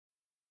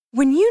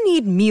When you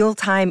need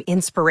mealtime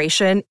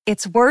inspiration,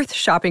 it's worth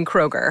shopping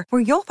Kroger,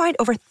 where you'll find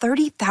over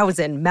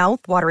 30,000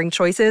 mouth-watering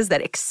choices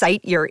that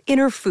excite your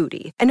inner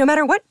foodie. And no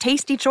matter what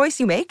tasty choice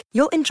you make,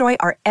 you'll enjoy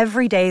our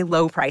everyday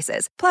low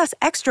prices, plus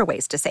extra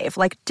ways to save,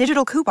 like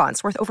digital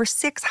coupons worth over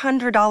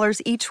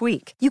 $600 each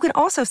week. You can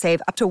also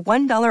save up to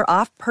 $1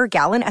 off per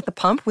gallon at the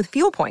pump with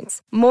fuel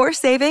points. More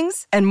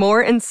savings and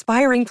more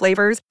inspiring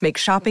flavors make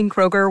shopping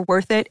Kroger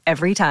worth it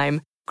every time.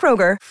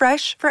 Kroger,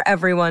 fresh for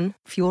everyone.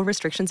 Fuel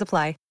restrictions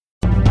apply.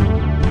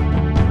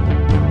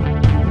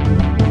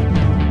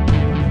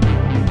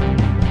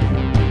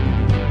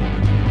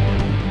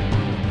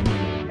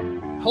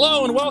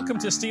 Hello and welcome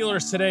to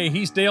Steelers Today.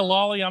 He's Dale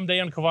Lawley. I'm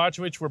Dan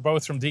Kovacevic. We're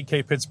both from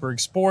DK Pittsburgh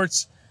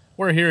Sports.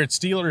 We're here at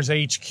Steelers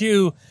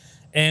HQ,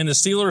 and the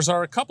Steelers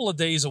are a couple of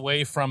days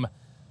away from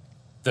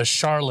the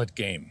Charlotte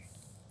game.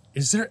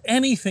 Is there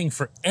anything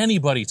for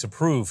anybody to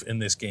prove in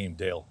this game,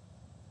 Dale?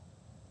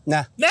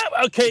 Nah.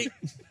 Okay.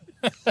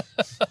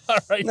 All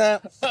right. Nah.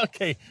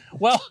 Okay.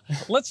 Well,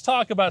 let's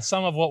talk about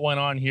some of what went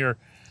on here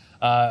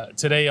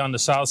today on the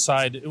South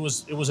Side. It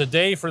was a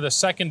day for the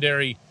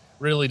secondary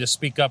really to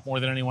speak up more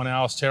than anyone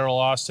else. Teryl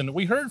Austin.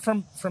 We heard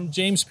from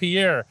James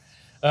Pierre,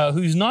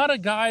 who's not a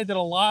guy that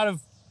a lot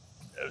of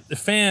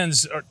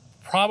fans are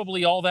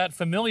probably all that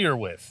familiar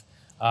with.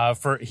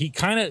 He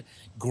kind of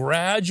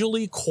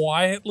gradually,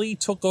 quietly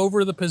took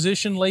over the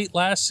position late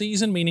last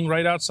season, meaning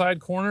right outside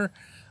corner,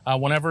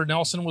 whenever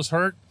Nelson was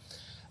hurt.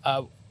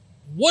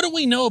 What do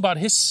we know about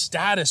his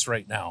status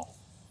right now?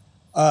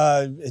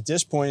 At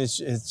this point,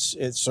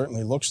 it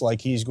certainly looks like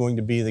he's going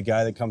to be the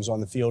guy that comes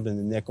on the field in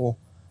the nickel.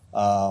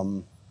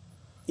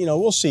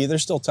 We'll see.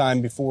 There's still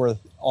time before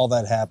all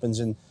that happens,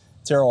 and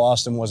Teryl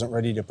Austin wasn't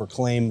ready to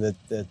proclaim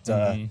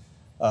that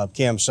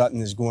Cam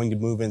Sutton is going to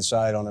move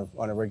inside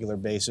on a regular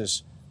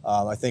basis.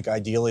 I think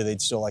ideally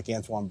they'd still like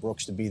Antoine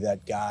Brooks to be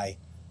that guy.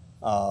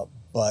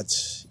 But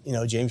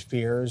James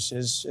Pierre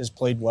has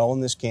played well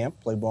in this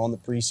camp, played well in the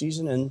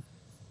preseason, and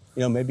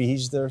maybe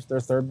he's their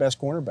third best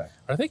cornerback.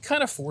 Are they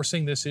kind of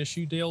forcing this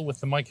issue, Dale,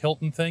 with the Mike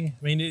Hilton thing?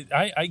 I mean,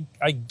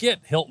 I get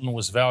Hilton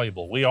was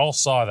valuable. We all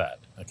saw that,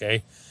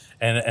 okay?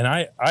 And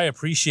I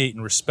appreciate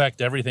and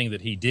respect everything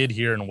that he did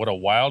here and what a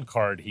wild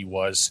card he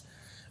was,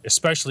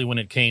 especially when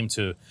it came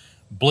to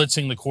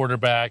blitzing the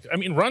quarterback. I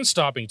mean, run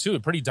stopping, too, a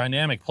pretty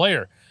dynamic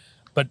player.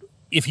 But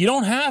if you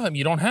don't have him,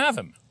 you don't have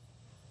him.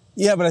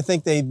 Yeah, but I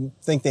think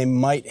they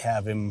might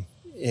have him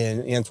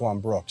in Antoine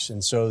Brooks,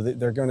 and so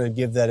they're going to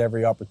give that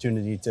every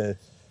opportunity to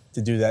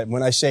do that.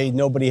 When I say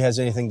nobody has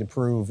anything to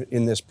prove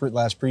in this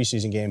last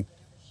preseason game,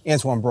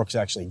 Antoine Brooks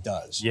actually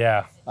does.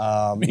 Yeah.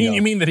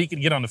 You mean that he can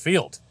get on the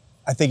field?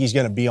 I think he's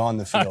going to be on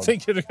the field. I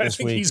think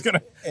he's going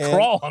to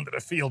crawl onto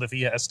the field if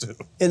he has to.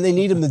 And they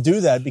need him to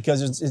do that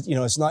because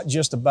it's not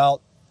just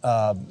about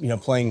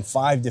playing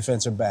 5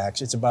 defensive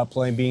backs. It's about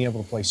being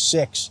able to play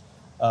 6.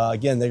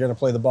 Again, they're going to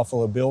play the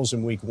Buffalo Bills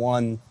in Week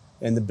 1.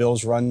 And the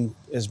Bills run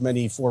as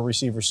many 4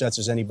 receiver sets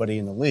as anybody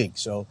in the league.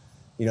 So,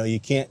 you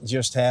can't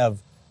just have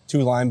 2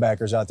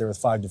 linebackers out there with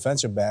 5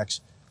 defensive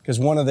backs because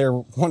one of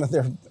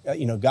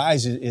their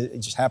guys it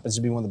just happens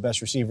to be one of the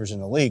best receivers in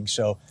the league.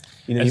 So,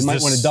 you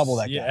might want to double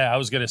that guy. Yeah, I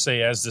was going to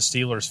say, as the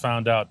Steelers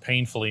found out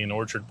painfully in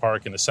Orchard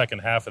Park in the second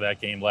half of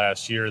that game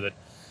last year, that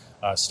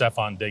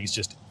Stephon Diggs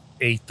just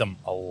ate them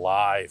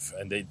alive,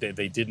 and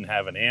they didn't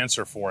have an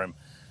answer for him.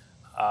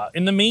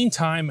 In the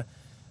meantime,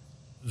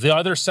 the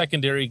other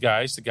secondary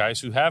guys, the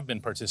guys who have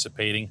been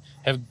participating,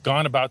 have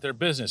gone about their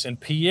business. And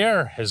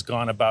Pierre has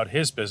gone about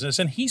his business,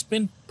 and he's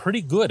been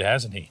pretty good,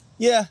 hasn't he?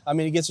 Yeah, I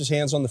mean, he gets his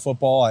hands on the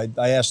football.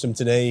 I asked him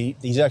today,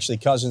 he's actually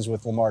cousins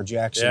with Lamar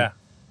Jackson. Yeah.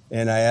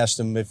 And I asked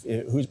him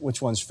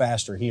which one's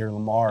faster, he or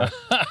Lamar,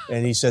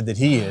 and he said that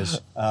he is.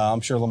 I'm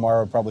sure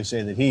Lamar would probably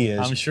say that he is.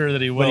 I'm sure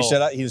that he will.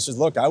 But he said,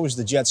 look, I was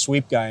the jet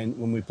sweep guy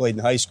when we played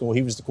in high school.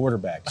 He was the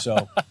quarterback.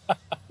 So,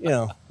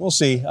 we'll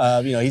see.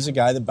 He's a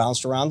guy that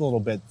bounced around a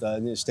little bit.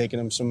 It's taken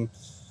him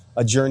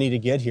a journey to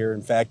get here.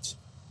 In fact,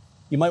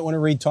 you might want to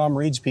read Tom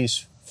Reed's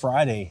piece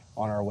Friday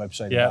on our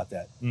website about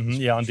that. Mm-hmm.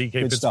 Yeah, on DK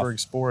Pittsburgh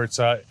Sports.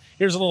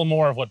 Here's a little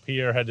more of what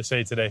Pierre had to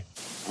say today.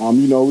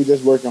 We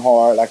just working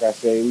hard. Like I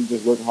say, we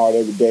just working hard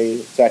every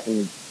day,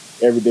 attacking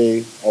every day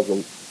of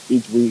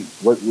each week,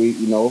 work week,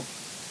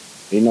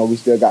 we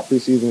still got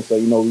preseason,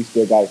 so, we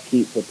still got to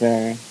keep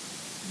preparing,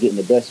 getting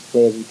the best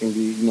players we can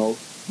be,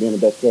 being the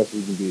best players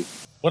we can be.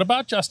 What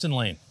about Justin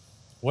Layne?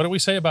 What do we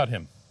say about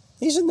him?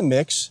 He's in the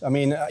mix. I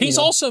mean, he's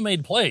also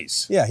made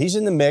plays. Yeah, he's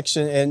in the mix,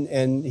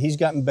 and he's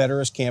gotten better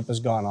as camp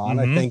has gone on.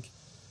 Mm-hmm. I think,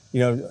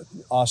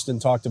 Austin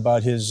talked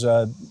about his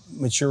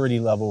maturity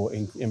level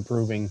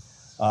improving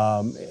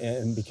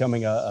and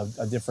becoming a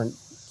different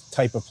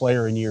type of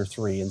player in year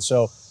 3. And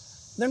so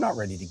they're not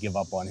ready to give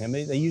up on him.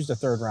 They used a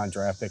 3rd-round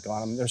draft pick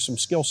on him. There's some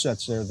skill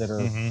sets there that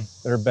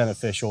are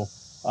beneficial.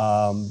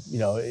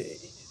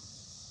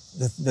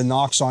 The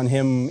knocks on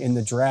him in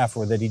the draft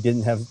were that he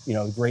didn't have,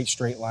 great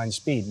straight line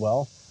speed.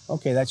 Well,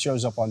 okay, that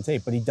shows up on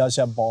tape, but he does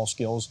have ball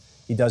skills.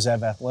 He does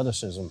have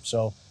athleticism.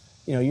 So,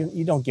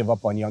 you don't give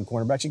up on young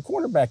cornerbacks. And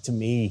cornerback, to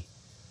me,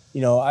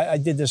 I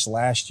did this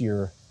last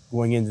year.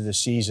 going into the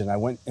season. I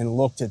went and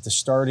looked at the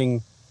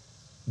starting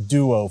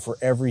duo for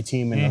every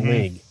team in the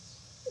league.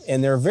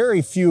 And there are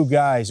very few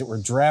guys that were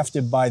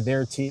drafted by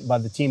their team, by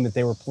the team that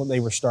they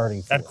were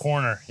starting for. At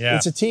corner, yeah.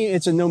 It's a team.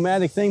 It's a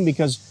nomadic thing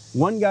because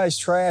one guy's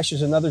trash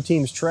is another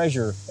team's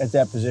treasure at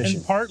that position.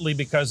 And partly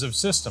because of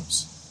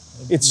systems.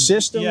 It's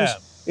systems. Yeah.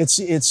 It's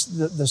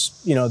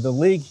the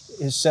league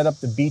is set up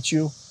to beat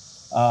you.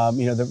 All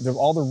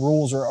the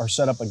rules are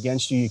set up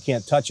against you. You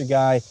can't touch a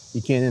guy.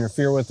 You can't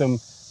interfere with him.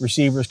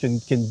 Receivers can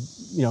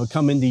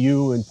come into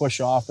you and push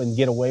off and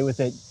get away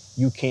with it.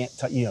 You can't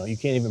you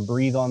can't even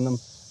breathe on them.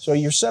 So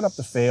you're set up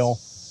to fail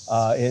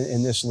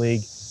in this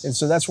league. And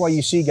so that's why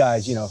you see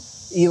guys,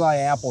 Eli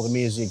Apple to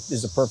me is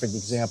the perfect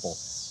example.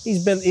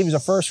 He was a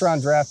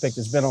first-round draft pick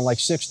that's been on like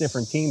 6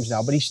 different teams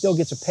now, but he still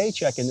gets a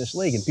paycheck in this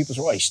league. And people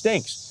say, well, he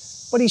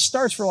stinks. But he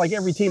starts for like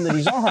every team that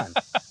he's on.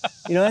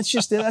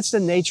 That's the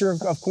nature of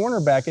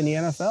cornerback in the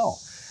NFL.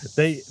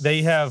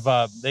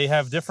 They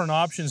have different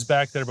options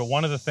back there, but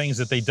one of the things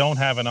that they don't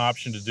have an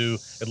option to do,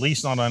 at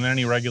least not on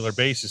any regular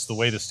basis, the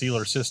way the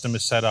Steelers system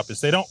is set up,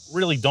 is they don't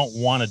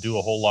want to do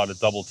a whole lot of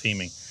double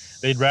teaming.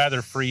 They'd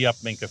rather free up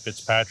Minkah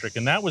Fitzpatrick,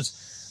 and that was,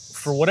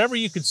 for whatever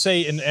you could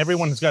say, and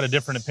everyone's got a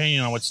different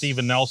opinion on what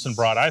Steven Nelson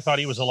brought. I thought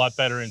he was a lot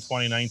better in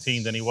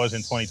 2019 than he was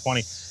in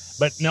 2020.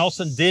 But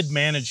Nelson did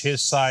manage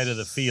his side of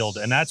the field,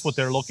 and that's what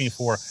they're looking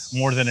for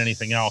more than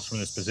anything else from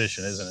this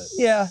position, isn't it?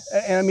 Yeah,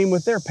 and I mean,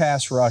 with their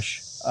pass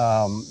rush, they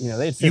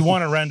had 50, you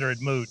want to render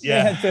it moot.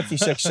 Yeah, they had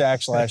 56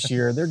 sacks last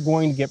year. They're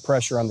going to get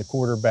pressure on the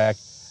quarterback,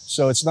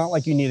 so it's not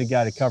like you need a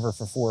guy to cover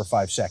for 4 or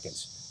 5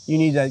 seconds. You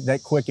need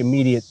that quick,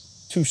 immediate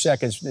 2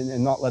 seconds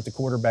and not let the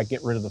quarterback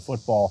get rid of the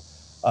football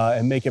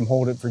and make him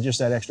hold it for just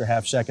that extra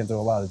half second to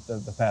allow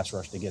the pass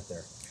rush to get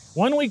there.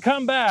 When we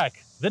come back,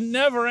 the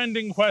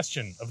never-ending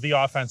question of the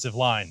offensive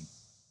line.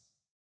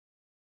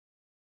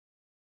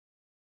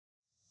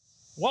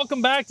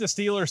 Welcome back to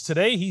Steelers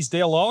Today. He's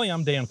Dale Lawley.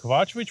 I'm Dan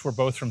Kovacevic. We're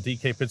both from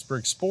DK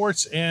Pittsburgh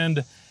Sports.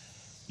 And,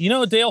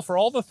 Dale, for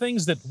all the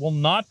things that will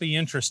not be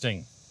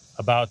interesting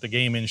about the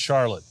game in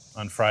Charlotte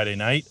on Friday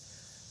night,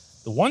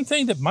 the one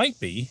thing that might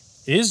be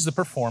is the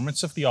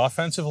performance of the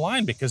offensive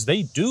line, because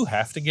they do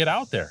have to get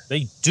out there.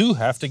 They do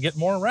have to get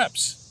more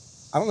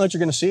reps. I don't know that you're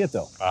going to see it,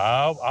 though.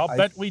 I'll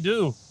bet we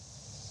do.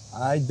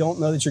 I don't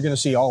know that you're going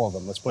to see all of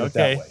them. Let's put it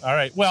that way. All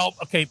right. Well,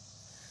 okay.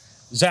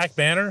 Zach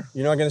Banner.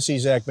 You're not going to see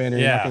Zach Banner.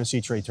 You're not going to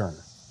see Trey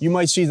Turner. You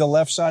might see the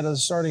left side of the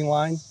starting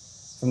line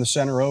from the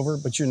center over,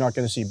 but you're not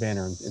going to see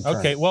Banner and Turner.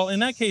 Okay. Well, in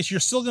that case, you're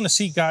still going to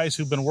see guys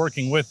who've been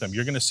working with them.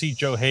 You're going to see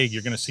Joe Haig.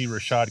 You're going to see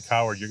Rashad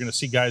Coward. You're going to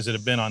see guys that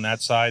have been on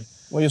that side.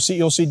 Well,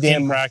 you'll see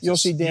Dan. You'll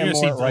see Dan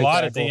Moore. A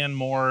lot of Dan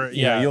Moore.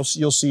 Yeah.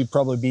 You'll see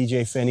probably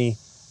B.J. Finney,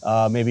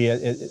 maybe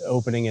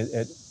opening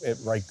at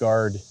right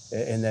guard,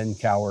 and then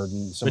Coward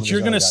and some. But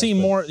you're going to see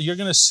more. You're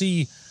going to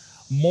see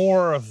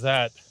more of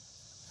that.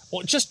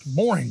 Well, just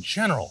more in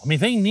general. I mean,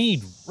 they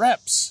need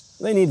reps.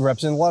 They need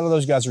reps, and a lot of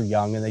those guys are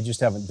young, and they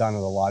just haven't done it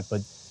a lot.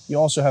 But you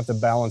also have to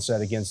balance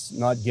that against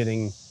not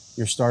getting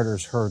your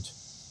starters hurt,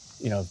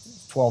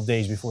 12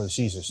 days before the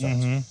season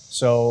starts. Mm-hmm.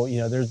 So,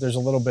 there's a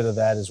little bit of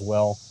that as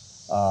well.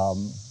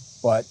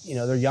 But,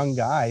 they're young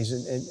guys,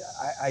 and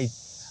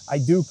I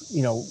do,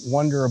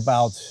 wonder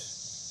about,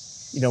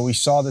 we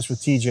saw this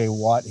with T.J.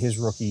 Watt his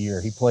rookie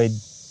year. He played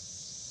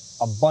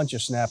a bunch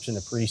of snaps in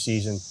the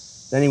preseason.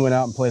 Then he went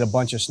out and played a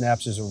bunch of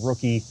snaps as a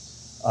rookie,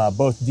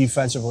 both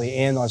defensively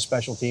and on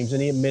special teams,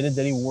 and he admitted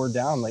that he wore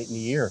down late in the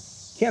year.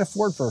 Can't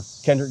afford for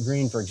Kendrick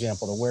Green, for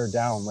example, to wear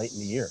down late in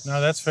the year.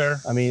 No, that's fair.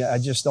 I mean, I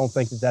just don't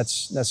think that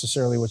that's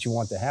necessarily what you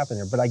want to happen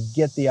there. But I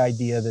get the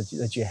idea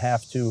that you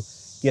have to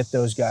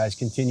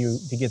continue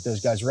to get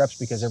those guys reps,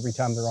 because every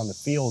time they're on the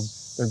field,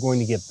 they're going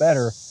to get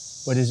better.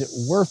 But is it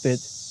worth it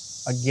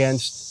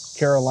against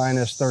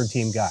Carolina's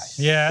third-team guys?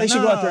 Yeah, they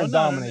should go out there and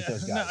dominate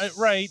those guys.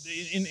 Right,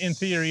 in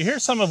theory.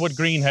 Here's some of what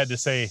Green had to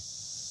say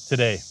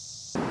today.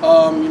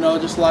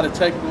 Just a lot of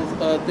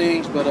technical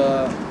things, but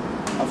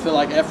I feel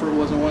like effort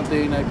wasn't one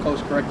thing that Coach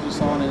corrected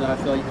us on, and I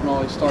feel like you can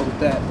always start with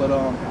that. But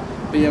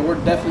yeah, we're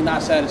definitely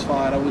not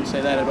satisfied. I wouldn't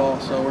say that at all.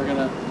 So we're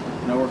gonna,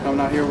 we're coming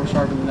out here, we're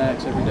sharpening the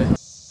axe every day.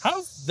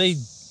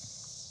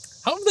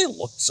 How have they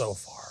looked so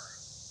far?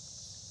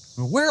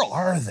 I mean, where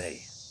are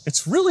they?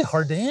 It's really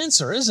hard to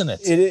answer, isn't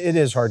it? It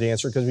is hard to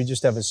answer because we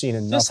just haven't seen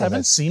enough.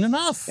 Seen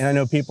enough. And I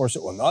know people are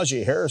saying, well,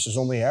 Najee Harris is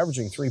only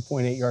averaging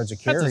 3.8 yards a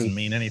carry. That doesn't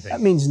mean anything.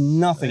 That means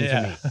nothing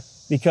to me,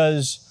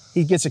 because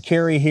he gets a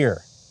carry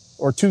here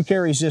or 2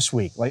 carries this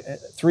week, like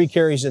 3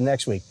 carries the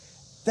next week.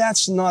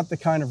 That's not the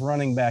kind of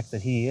running back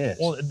that he is.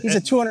 Well, he's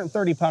a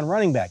 230-pound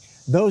running back.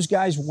 Those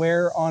guys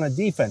wear on a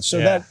defense. So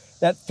that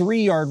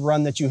 3-yard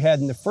run that you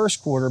had in the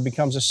first quarter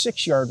becomes a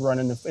 6-yard run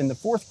in the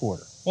fourth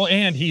quarter. Well,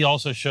 and he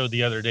also showed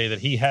the other day that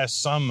he has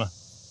some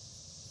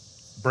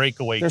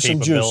breakaway There's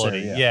capability.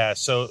 Some juice there,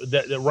 so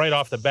that right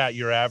off the bat,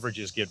 your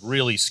averages get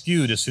really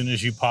skewed as soon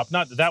as you pop.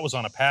 Not that was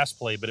on a pass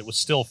play, but it was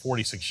still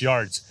 46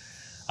 yards.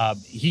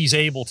 He's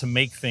able to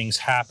make things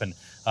happen.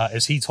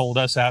 As he told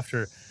us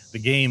after the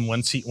game,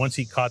 once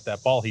he caught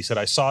that ball, he said,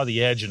 I saw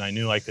the edge and I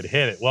knew I could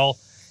hit it. Well,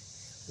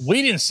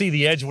 we didn't see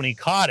the edge when he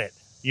caught it.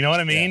 You know what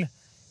I mean?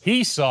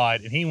 He saw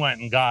it and he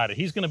went and got it.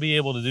 He's going to be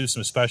able to do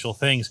some special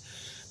things.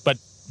 But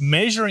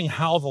measuring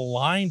how the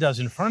line does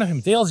in front of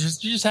him, Dale,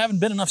 just haven't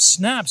been enough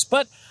snaps.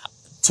 But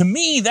to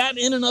me, that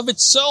in and of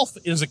itself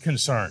is a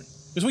concern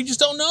because we just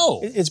don't know.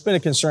 It's been a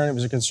concern. It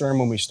was a concern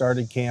when we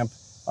started camp.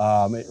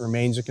 It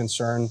remains a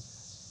concern.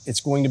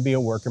 It's going to be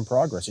a work in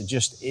progress. It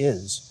just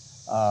is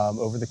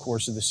over the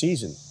course of the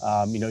season.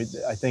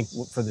 I think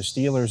for the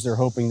Steelers, they're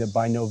hoping that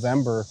by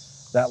November,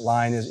 that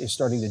line is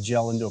starting to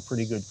gel into a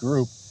pretty good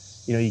group.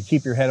 You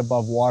keep your head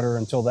above water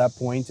until that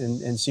point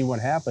and see what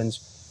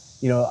happens.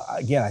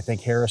 Again, I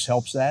think Harris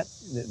helps that,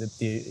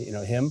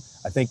 him.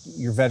 I think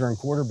your veteran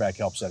quarterback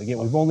helps that. Again,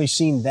 we've only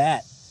seen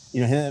that,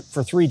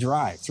 for three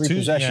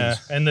possessions. Yeah,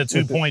 and the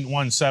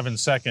 2.17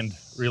 second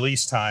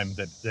release time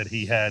that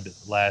he had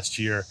last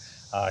year.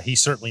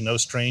 He's certainly no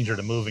stranger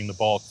to moving the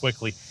ball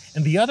quickly.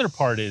 And the other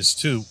part is,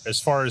 too,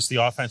 as far as the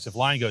offensive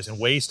line goes and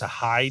ways to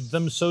hide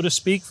them, so to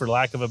speak, for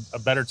lack of a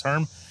better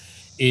term,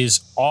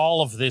 is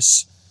all of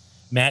this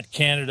Matt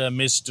Canada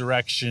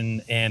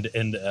misdirection and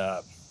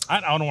I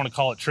don't want to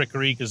call it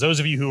trickery because those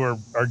of you who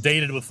are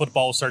dated with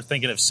football will start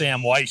thinking of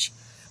Sam Weish.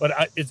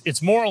 But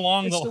it's more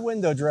along the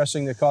window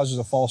dressing that causes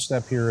a false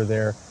step here or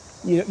there.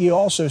 You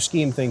also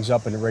scheme things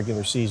up in the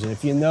regular season.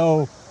 If you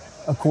know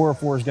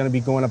Okorafor is going to be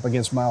going up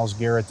against Myles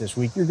Garrett this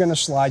week, you're going to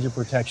slide your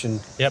protection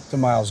to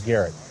Myles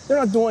Garrett. They're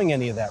not doing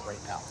any of that right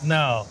now.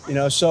 No.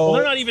 So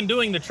they're not even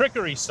doing the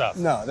trickery stuff.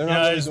 No, they're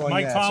not as doing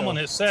Mike that. Tomlin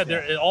has said,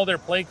 all their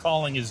play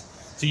calling is,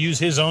 to use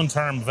his own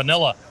term,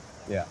 vanilla.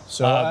 Yeah,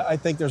 so I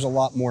think there's a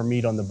lot more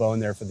meat on the bone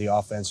there for the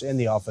offense and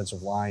the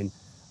offensive line.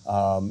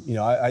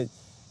 I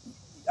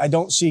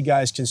don't see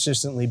guys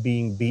consistently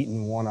being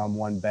beaten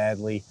one-on-one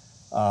badly.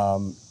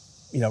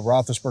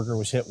 Roethlisberger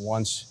was hit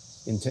once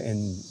in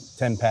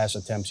 10 pass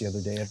attempts the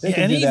other day. If they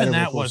and do that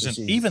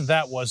even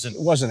that wasn't it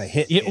wasn't a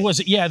hit.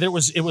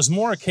 It was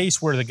more a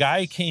case where the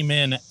guy came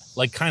in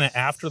like kind of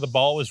after the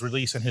ball was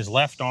released and his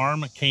left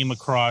arm came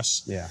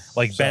across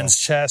Ben's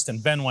chest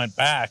and Ben went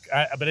back.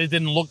 But it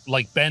didn't look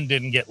like Ben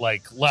didn't get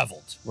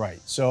leveled.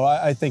 Right. So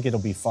I think it'll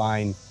be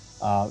fine.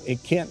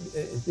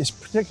 It's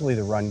particularly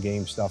the run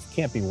game stuff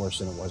can't be worse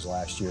than it was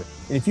last year.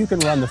 And if you can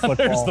run the football,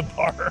 there's the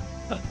bar.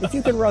 If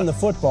you can run the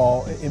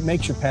football, it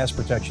makes your pass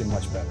protection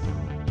much better.